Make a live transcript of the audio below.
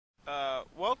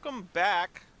welcome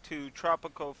back to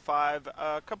Tropico 5.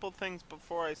 A couple things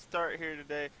before I start here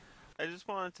today. I just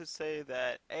wanted to say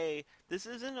that, A, this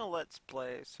isn't a Let's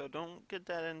Play, so don't get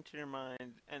that into your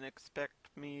mind and expect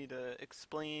me to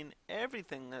explain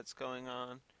everything that's going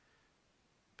on.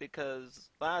 Because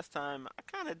last time I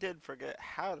kind of did forget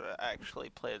how to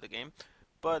actually play the game.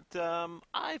 But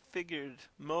I figured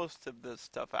most of this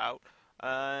stuff out.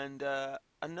 And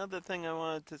another thing I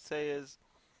wanted to say is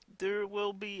there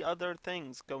will be other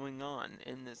things going on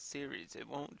in this series. It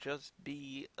won't just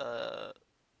be a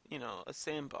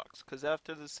sandbox. Because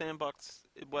after the sandbox,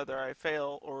 whether I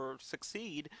fail or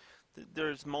succeed,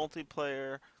 there's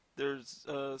multiplayer, there's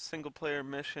single player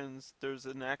missions, there's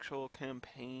an actual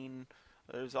campaign.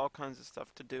 There's all kinds of stuff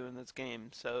to do in this game.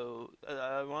 So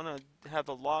I want to have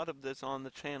a lot of this on the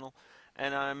channel.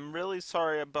 And I'm really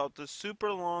sorry about the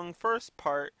super long first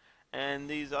part, and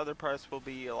these other parts will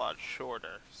be a lot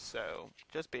shorter, so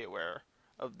just be aware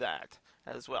of that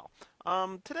as well.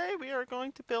 Today we are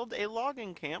going to build a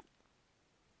logging camp.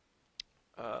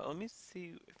 Let me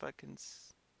see if I can.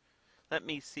 Let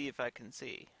me see if I can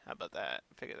see. How about that?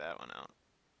 Figure that one out.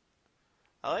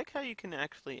 I like how you can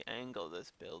actually angle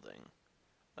this building.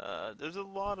 There's a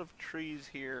lot of trees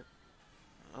here,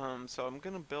 so I'm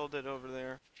gonna build it over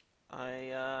there.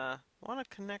 I want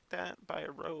to connect that by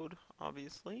a road,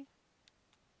 obviously.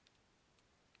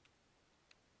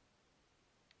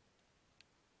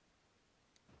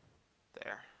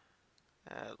 There.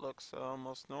 That looks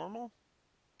almost normal.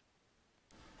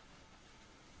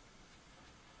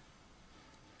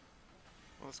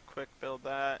 Let's quick build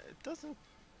that. It doesn't...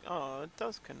 Oh, it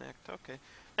does connect. Okay.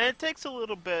 And it takes a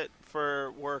little bit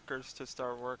for workers to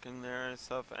start working there and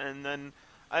stuff. And then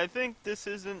I think this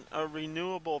isn't a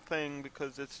renewable thing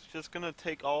because it's just going to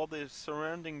take all the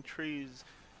surrounding trees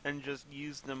and just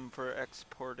use them for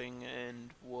exporting and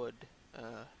wood.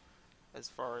 As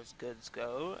far as goods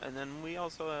go. And then we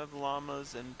also have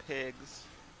llamas and pigs.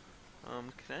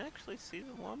 Can I actually see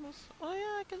the llamas? Oh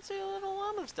yeah, I can see the little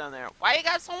llamas down there. Why you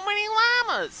got so many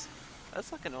llamas?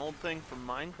 That's like an old thing from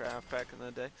Minecraft back in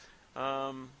the day.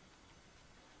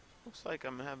 Looks like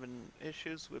I'm having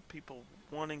issues with people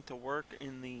wanting to work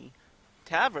in the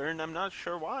tavern. I'm not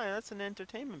sure why. That's an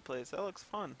entertainment place. That looks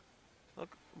fun.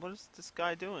 Look, what is this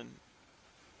guy doing?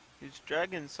 He's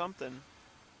dragging something.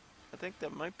 I think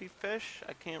that might be fish.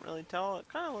 I can't really tell. It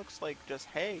kind of looks like just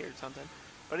hay or something.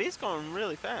 But he's going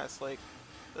really fast. Like,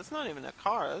 that's not even a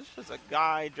car. That's just a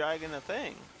guy dragging a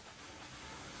thing.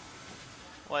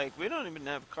 Like, we don't even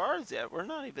have cars yet. We're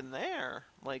not even there.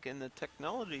 Like, in the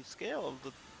technology scale of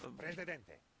the...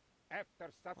 Presidente,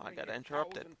 after suffering I got 1,000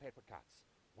 interrupted. paper cuts,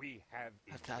 we have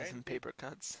 1,000 paper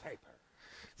cuts. paper.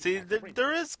 See, At the print,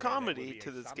 there is where there will comedy be a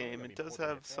to this summary game. of It does important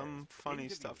have affairs, some funny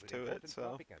interviews stuff with to it, important so...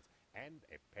 Tropicans, and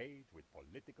a page with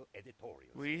political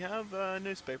editorials. We have a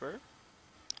newspaper,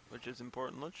 which is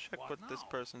important. Let's check what this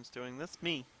person's doing. That's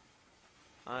me.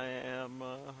 I am,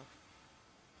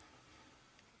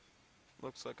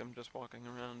 looks like I'm just walking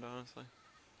around, honestly.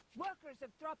 Workers of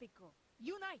Tropico,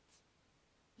 unite!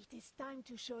 It is time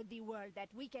to show the world that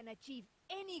we can achieve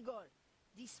any goal,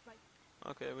 despite...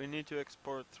 Okay, we need to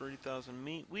export 3,000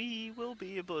 meat. We will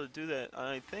be able to do that.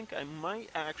 I think I might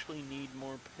actually need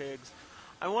more pigs.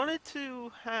 I wanted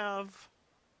to have,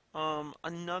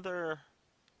 another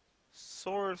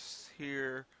source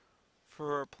here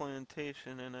for a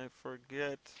plantation, and I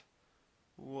forget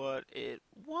what it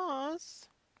was.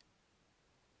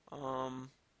 I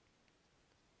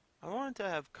wanted to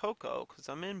have cocoa, because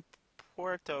I'm in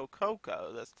Puerto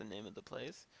Coco, that's the name of the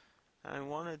place. And I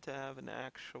wanted to have an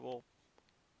actual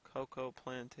cocoa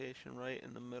plantation right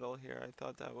in the middle here. I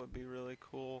thought that would be really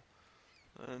cool.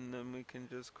 And then we can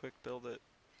just quick build it.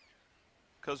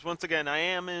 Because once again, I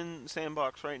am in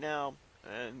Sandbox right now,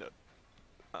 and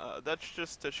that's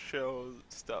just to show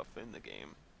stuff in the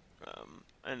game.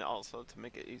 And also to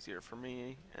make it easier for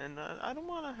me. And I don't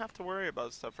want to have to worry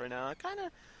about stuff right now. I'm kind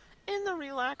of in the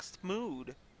relaxed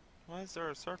mood. Why is there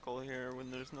a circle here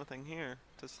when there's nothing here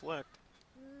to select?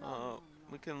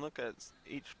 We can look at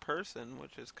each person,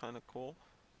 which is kind of cool.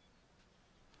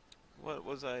 What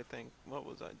was I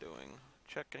doing?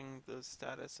 Checking the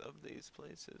status of these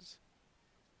places.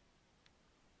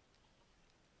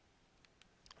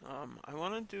 I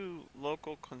want to do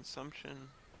local consumption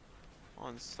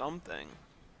on something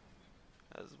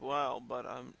as well, but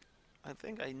I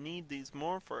think I need these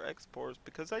more for exports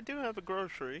because I do have a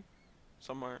grocery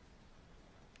somewhere.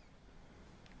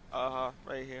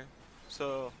 Right here.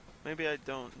 So maybe I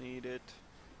don't need it.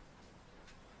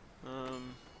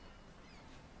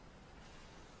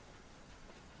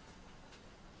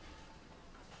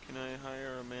 Can I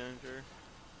hire a manager?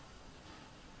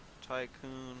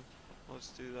 tycoon. Let's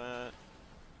do that.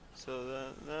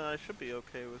 So then I should be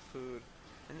okay with food.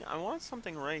 And I want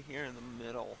something right here in the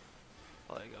middle,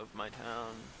 like, of my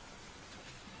town.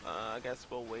 I guess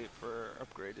we'll wait for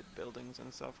upgraded buildings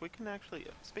and stuff. We can actually,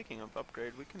 speaking of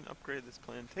upgrade, we can upgrade this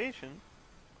plantation.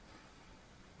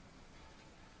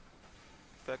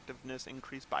 Effectiveness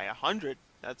increased by 100.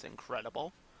 That's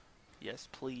incredible. Yes,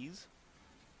 please.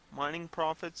 Mining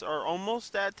profits are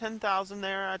almost at 10,000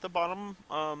 there at the bottom.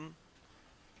 Right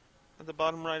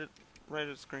of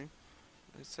the screen.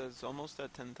 It says almost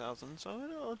at 10,000, so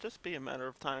it'll just be a matter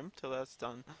of time till that's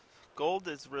done. Gold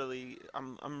is really,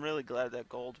 I'm really glad that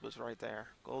gold was right there.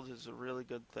 Gold is a really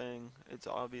good thing. It's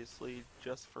obviously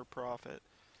just for profit.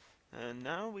 And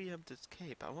now we have this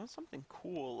cape. I want something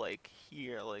cool like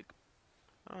here, like,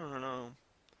 I don't know.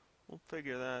 We'll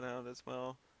figure that out as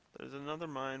well. There's another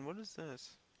mine. What is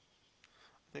this?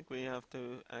 I think we have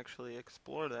to actually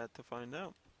explore that to find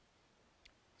out.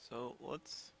 So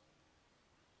let's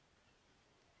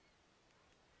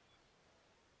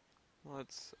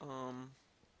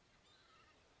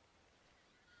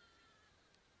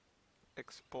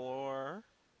explore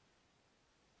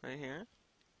right here.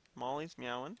 Molly's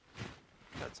meowing.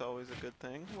 That's always a good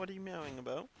thing. What are you meowing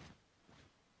about?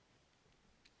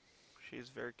 She's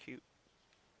very cute.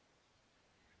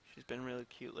 She's been really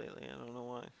cute lately. I don't know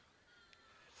why.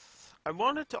 I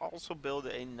wanted to also build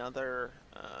another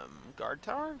guard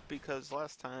tower because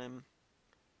last time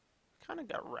kind of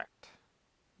got wrecked.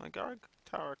 My guard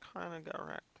tower kind of got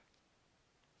wrecked.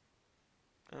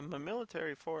 And my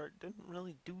military fort didn't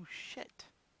really do shit.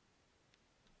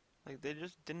 Like, they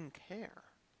just didn't care.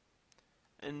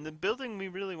 And the building we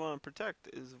really want to protect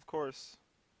is, of course,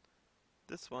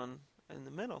 this one in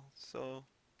the middle. So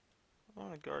I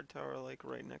want a guard tower, like,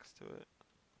 right next to it.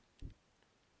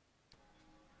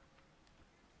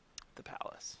 The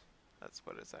palace. That's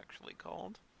what it's actually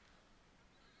called.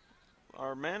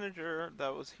 Our manager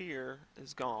that was here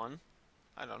is gone.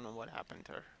 I don't know what happened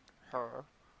to her.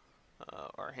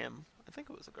 Or him. I think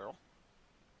it was a girl.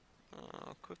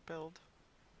 Quick build.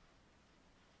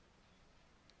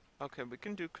 Okay, we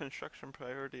can do construction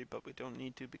priority, but we don't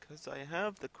need to because I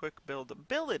have the quick build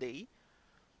ability.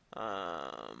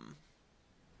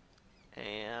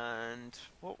 And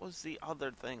what was the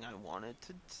other thing I wanted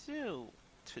to do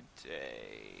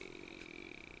today?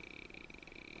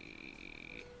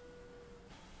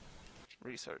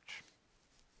 Research.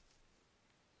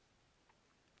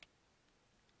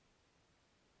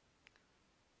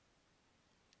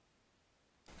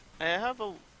 I have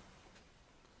a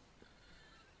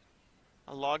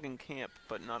logging camp,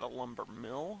 but not a lumber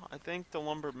mill. I think the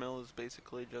lumber mill is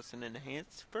basically just an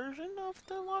enhanced version of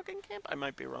the logging camp. I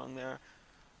might be wrong there,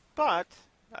 but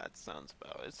that sounds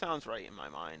about it. Sounds right in my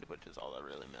mind, which is all that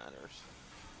really matters.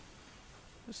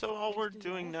 So all we're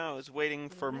doing now is waiting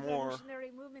for more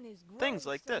things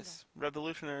like this.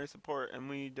 Revolutionary support, and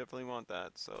we definitely want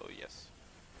that, so yes.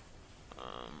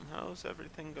 How's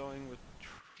everything going with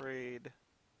trade?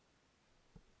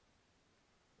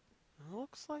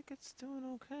 Looks like it's doing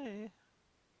okay.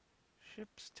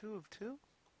 Ships 2 of 2?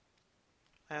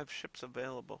 I have ships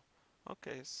available.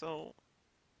 Okay, so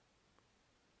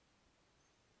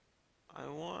I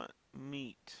want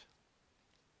meat.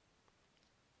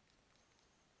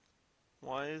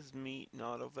 Why is meat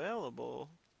not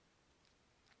available?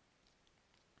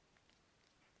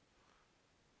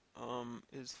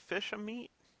 Is fish a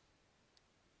meat?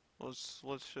 Let's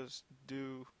just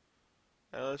do.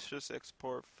 Let's just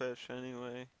export fish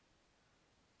anyway.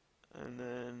 And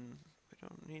then we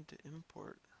don't need to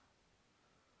import.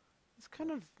 It's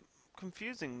kind of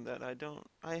confusing that I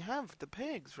have the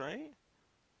pigs, right?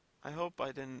 I hope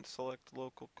I didn't select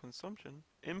local consumption.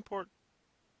 Import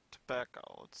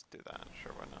tobacco. Let's do that.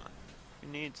 Sure, why not? We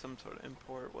need some sort of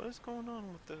import. What is going on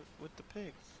with the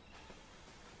pigs?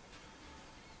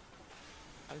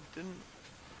 I didn't.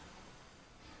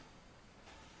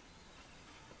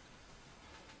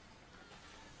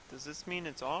 Does this mean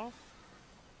it's off?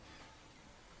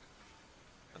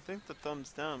 I think the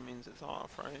thumbs down means it's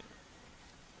off, right?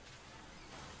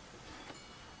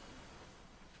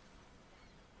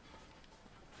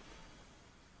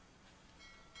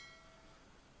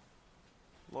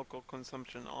 Local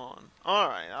consumption on.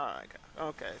 Alright,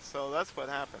 okay, so that's what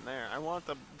happened there. I want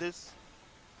these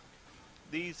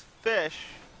fish,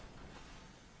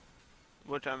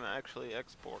 which I'm actually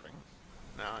exporting.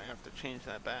 Now I have to change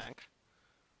that back.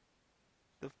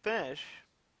 The fish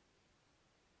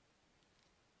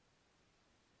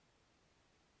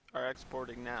are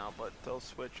exporting now, but they'll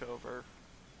switch over.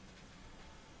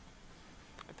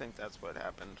 I think that's what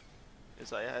happened,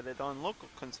 is I had it on local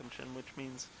consumption, which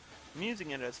means I'm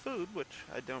using it as food, which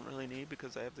I don't really need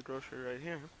because I have the grocery right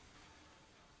here.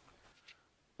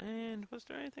 And was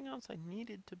there anything else I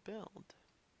needed to build?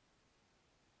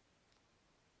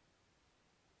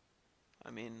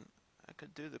 I mean, I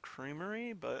could do the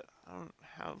creamery, but I don't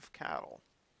have cattle.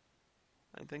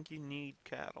 I think you need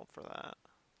cattle for that.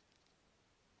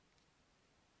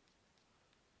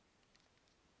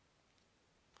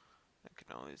 I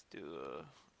can always do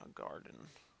a garden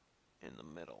in the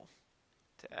middle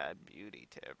to add beauty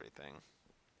to everything.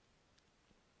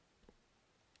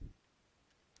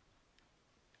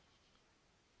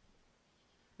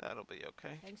 That'll be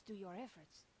okay. Thanks to your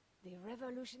efforts, the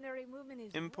revolutionary movement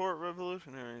is... Import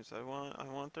revolutionaries. I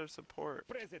want their support.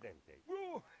 Presidente.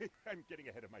 Woo! I'm getting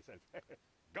ahead of myself.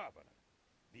 Governor,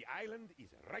 the island is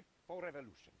ripe for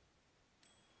revolution.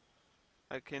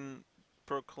 I can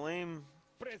proclaim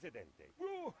Presidente.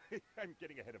 Woo! I'm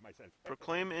getting ahead of myself.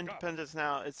 proclaim independence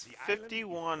now. It's The island is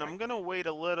 51. I'm right. gonna wait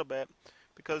a little bit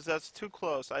because that's too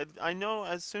close. I know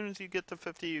as soon as you get to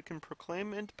 50 you can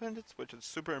proclaim independence, which is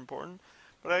super important.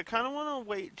 But I kind of want to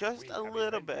wait just We a have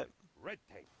little invented bit. Red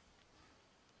tape.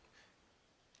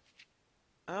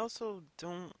 I also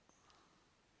don't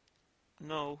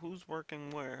know who's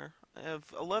working where. I have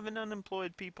 11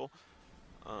 unemployed people.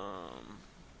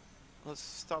 Let's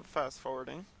stop fast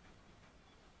forwarding.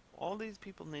 All these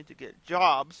people need to get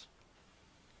jobs.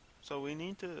 So we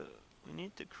need to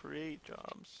create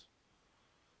jobs.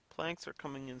 Planks are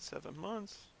coming in 7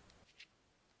 months.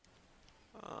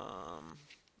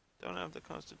 Don't have the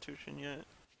Constitution yet.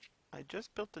 I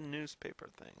just built the newspaper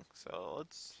thing, so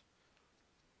let's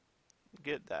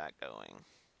get that going.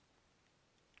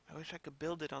 I wish I could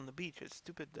build it on the beach. It's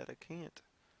stupid that I can't.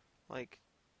 Like,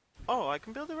 oh, I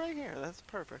can build it right here. That's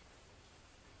perfect.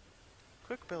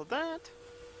 Quick build that.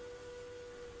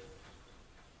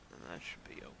 And that should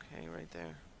be okay right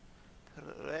there.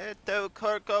 Reto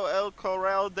Corco El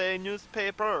Corral de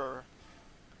newspaper.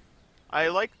 I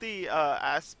like the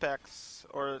aspects,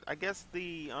 or I guess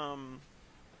the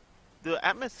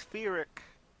atmospheric.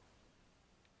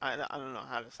 I don't know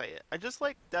how to say it. I just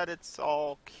like that it's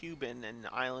all Cuban and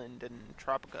island and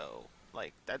Tropico.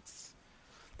 Like that's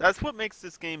what makes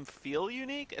this game feel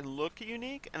unique and look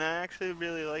unique, and I actually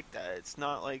really like that. It's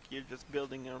not like you're just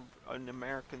building an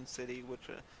American city, which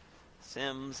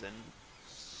Sims and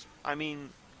I mean,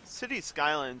 City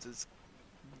Skylines is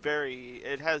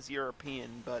it has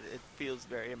European, but it feels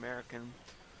very American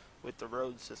with the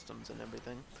road systems and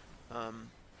everything.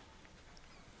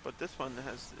 But this one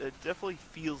it definitely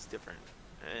feels different,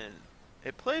 and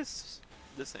it plays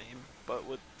the same, but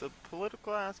with the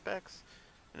political aspects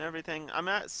and everything. I'm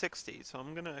at 60, so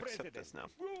I'm gonna accept this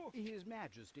now. His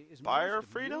Majesty is Buy our most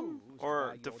freedom amused or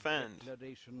by your defend?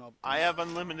 declaration of I have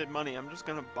unlimited money. I'm just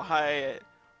gonna buy it.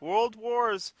 World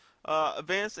Wars.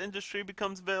 Advanced industry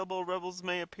becomes available. Rebels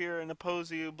may appear and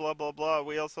oppose you. Blah blah blah.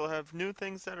 We also have new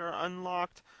things that are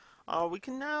unlocked. We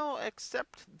can now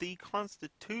accept the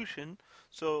Constitution.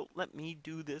 So let me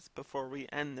do this before we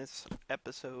end this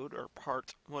episode or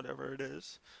part, whatever it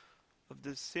is, of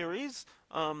this series.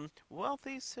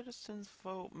 Wealthy citizens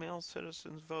vote, male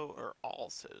citizens vote, or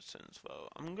all citizens vote.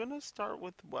 I'm gonna start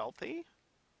with wealthy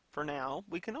for now.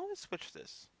 We can always switch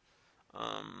this.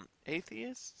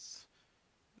 Atheists,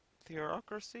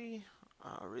 theocracy,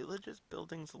 religious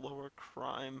buildings lower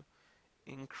crime,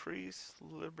 increase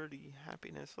liberty,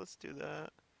 happiness. Let's do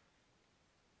that.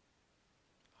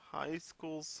 High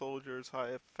school soldiers, high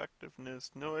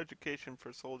effectiveness, no education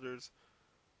for soldiers.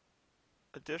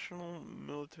 Additional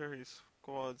military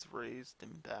squads raised in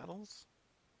battles?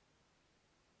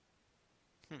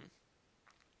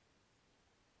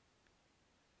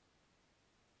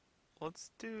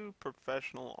 Let's do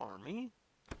professional army.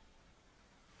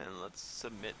 And let's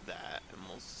submit that and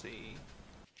we'll see.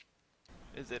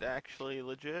 Is it actually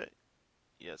legit?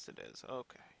 Yes it is.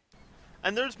 Okay.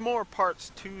 And there's more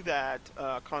parts to that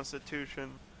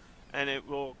constitution, and it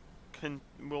will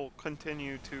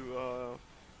continue to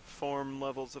form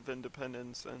levels of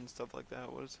independence and stuff like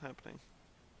that. What is happening?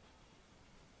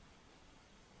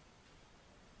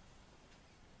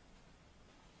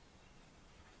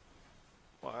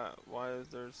 Why is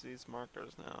there's these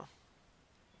markers now?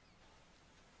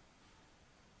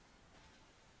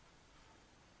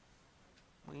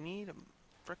 We need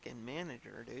a frickin'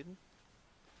 manager, dude.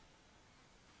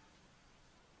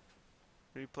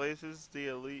 Replaces the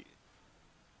elite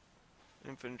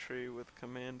infantry with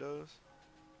commandos.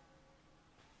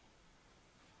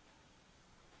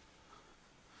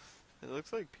 It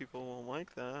looks like people won't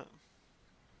like that.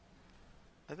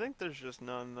 I think there's just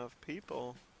not enough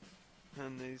people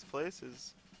in these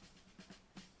places.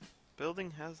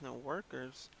 Building has no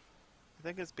workers. I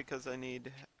think it's because I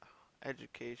need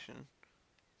education.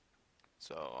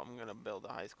 So I'm gonna build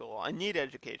a high school. I need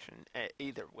education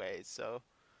either way, so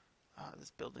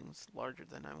this building's larger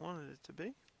than I wanted it to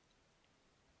be.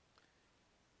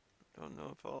 Don't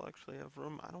know if I'll actually have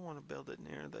room. I don't want to build it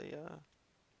near the,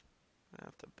 I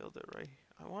have to build it right.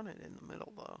 I want it in the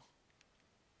middle though.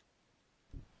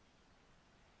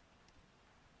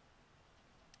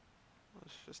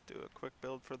 Let's just do a quick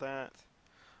build for that.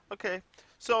 Okay,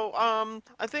 so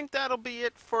I think that'll be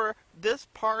it for this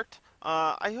part.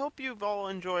 I hope you've all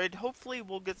enjoyed. Hopefully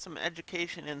we'll get some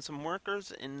education and some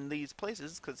workers in these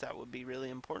places, because that would be really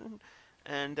important.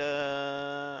 And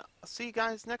I'll see you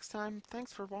guys next time.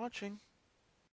 Thanks for watching.